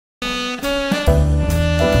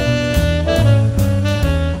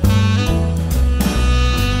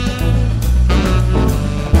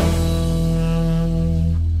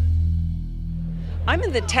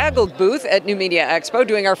in the Taggled booth at New Media Expo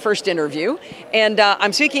doing our first interview, and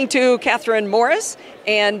I'm speaking to Catherine Morris,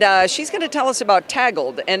 and she's going to tell us about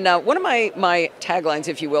Taggled. And one of my taglines,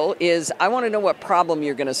 if you will, is I want to know what problem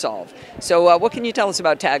you're going to solve. So what can you tell us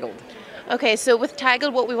about Taggled? Okay, so with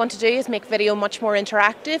Taggled, what we want to do is make video much more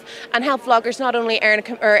interactive and help vloggers not only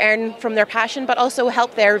earn from their passion, but also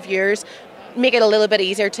help their viewers make it a little bit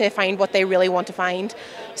easier to find what they really want to find.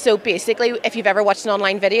 So basically, if you've ever watched an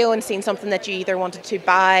online video and seen something that you either wanted to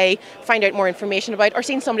buy, find out more information about, or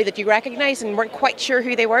seen somebody that you recognize and weren't quite sure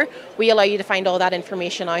who they were, we allow you to find all that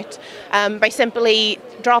information out. By simply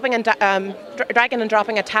dragging and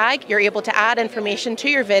dropping a tag, you're able to add information to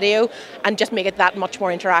your video and just make it that much more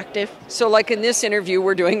interactive. So like in this interview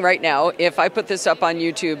we're doing right now, if I put this up on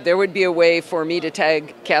YouTube, there would be a way for me to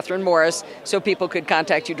tag Catherine Morris so people could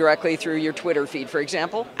contact you directly through your Twitter feed, for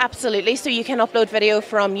example? Absolutely. So you can upload video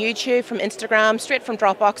from YouTube, from Instagram, straight from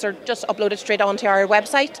Dropbox, or just upload it straight onto our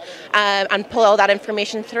website and pull all that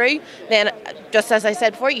information through. Then, just as I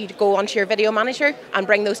said before, you go onto your video manager and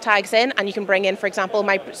bring those tags in, and you can bring in, for example,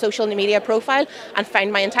 my social media profile and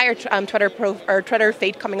find my entire Twitter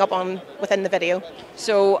feed coming up within the video.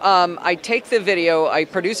 So I take the video, I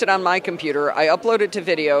produce it on my computer, I upload it to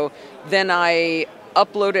video, then I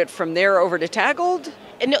upload it from there over to Taggled?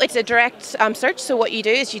 No, it's a direct search. So what you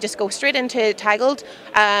do is you just go straight into Taggled,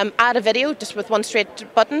 add a video just with one straight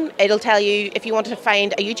button. It'll tell you if you want to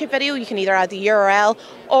find a YouTube video, you can either add the URL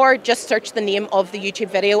or just search the name of the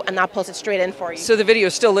YouTube video, and that pulls it straight in for you. So the video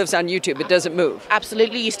still lives on YouTube, it doesn't move?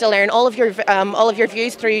 Absolutely, you still earn all of your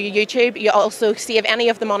views through YouTube. You also save any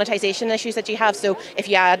of the monetization issues that you have. So if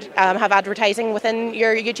you have advertising within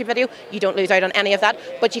your YouTube video, you don't lose out on any of that,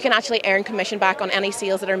 but you can actually earn commission back on any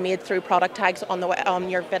sales that are made through product tags on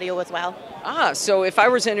your video as well. So if I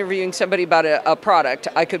was interviewing somebody about a product,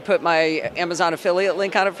 I could put my Amazon affiliate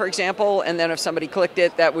link on it, for example, and then if somebody clicked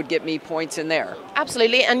it, that would get me points in there.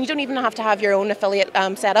 Absolutely, and you don't even have to have your own affiliate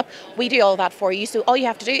set up. We do all that for you, so all you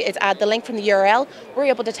have to do is add the link from the URL. We're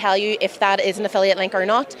able to tell you if that is an affiliate link or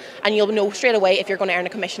not, and you'll know straight away if you're going to earn a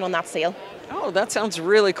commission on that sale. Oh, that sounds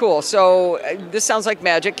really cool. So this sounds like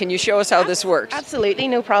magic. Can you show us how this works? Absolutely,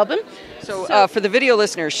 no problem. So for the video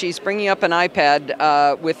listeners, she's bringing up an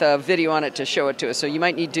iPad with a video on it to show it to us. So you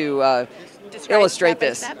might need to illustrate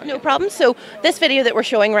this. No problem. So this video that we're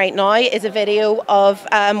showing right now is a video of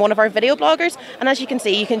one of our video bloggers. And as you can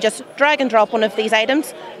see, you can just drag and drop one of these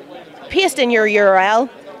items, paste in your URL,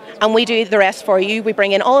 and we do the rest for you. We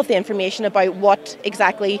bring in all of the information about what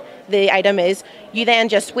exactly the item is. You then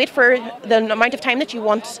just wait for the amount of time that you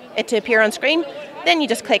want it to appear on screen. Then you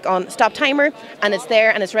just click on stop timer, and it's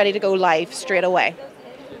there and it's ready to go live straight away.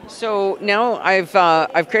 So now I've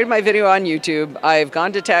created my video on YouTube. I've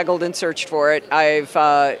gone to Taggled and searched for it. I've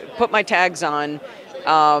put my tags on.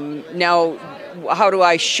 Now, how do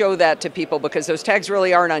I show that to people? Because those tags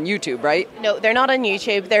really aren't on YouTube, right? No, they're not on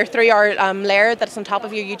YouTube. They're through our layer that's on top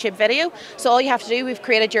of your YouTube video. So all you have to do, we've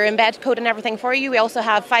created your embed code and everything for you. We also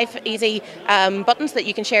have 5 easy buttons that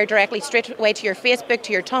you can share directly straight away to your Facebook,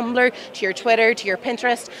 to your Tumblr, to your Twitter, to your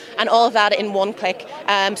Pinterest, and all of that in one click.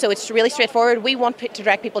 So it's really straightforward. We want to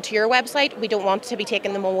direct people to your website. We don't want to be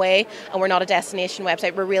taking them away, and we're not a destination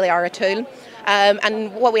website. We really are a tool.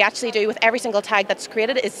 And what we actually do with every single tag that's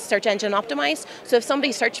created is search engine optimized. So if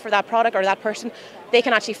somebody searched for that product or that person, they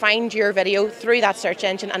can actually find your video through that search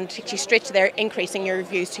engine and take you straight to there, increasing your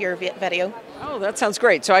views to your video. Oh, that sounds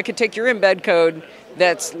great. So I could take your embed code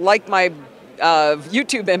that's like my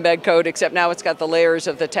YouTube embed code, except now it's got the layers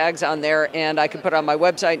of the tags on there, and I could put it on my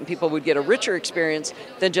website and people would get a richer experience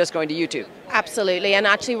than just going to YouTube. Absolutely, and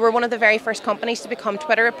actually we're one of the very first companies to become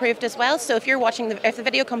Twitter approved as well. So if you're watching, if the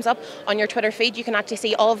video comes up on your Twitter feed, you can actually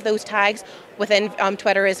see all of those tags within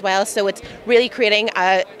Twitter as well. So it's really creating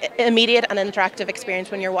an immediate and interactive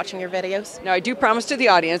experience when you're watching your videos. Now I do promise to the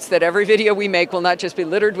audience that every video we make will not just be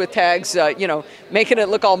littered with tags, making it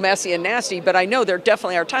look all messy and nasty, but I know there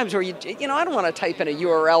definitely are times where I don't want to type in a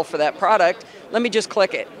URL for that product. Let me just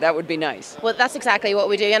click it. That would be nice. Well, that's exactly what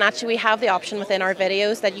we do, and actually we have the option within our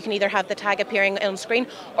videos that you can either have the tag appearing on screen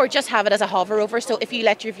or just have it as a hover over. So if you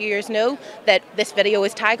let your viewers know that this video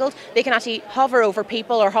is taggled, they can actually hover over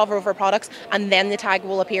people or hover over products, and then the tag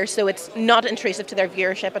will appear. So it's not intrusive to their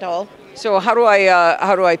viewership at all. So how do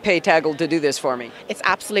I pay Taggled to do this for me? It's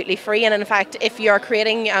absolutely free, and in fact, if you are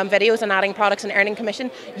creating videos and adding products and earning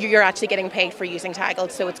commission, you're actually getting paid for using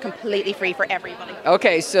Taggled, so it's completely free for everybody.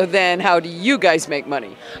 Okay, so then how do you guys make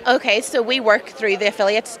money? Okay, so we work through the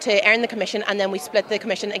affiliates to earn the commission, and then we split the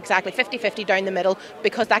commission exactly 50-50 down the middle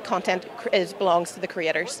because that content belongs to the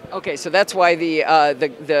creators. Okay, so that's why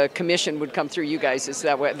the commission would come through you guys. Is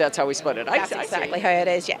that that's how we split it? That's exactly how it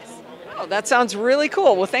is. Yes. Oh, that sounds really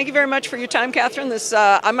cool. Well, thank you very much for your time, Catherine. This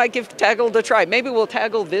I might give Taggled a try. Maybe we'll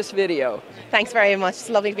taggle this video. Thanks very much. It's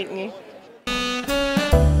lovely meeting you.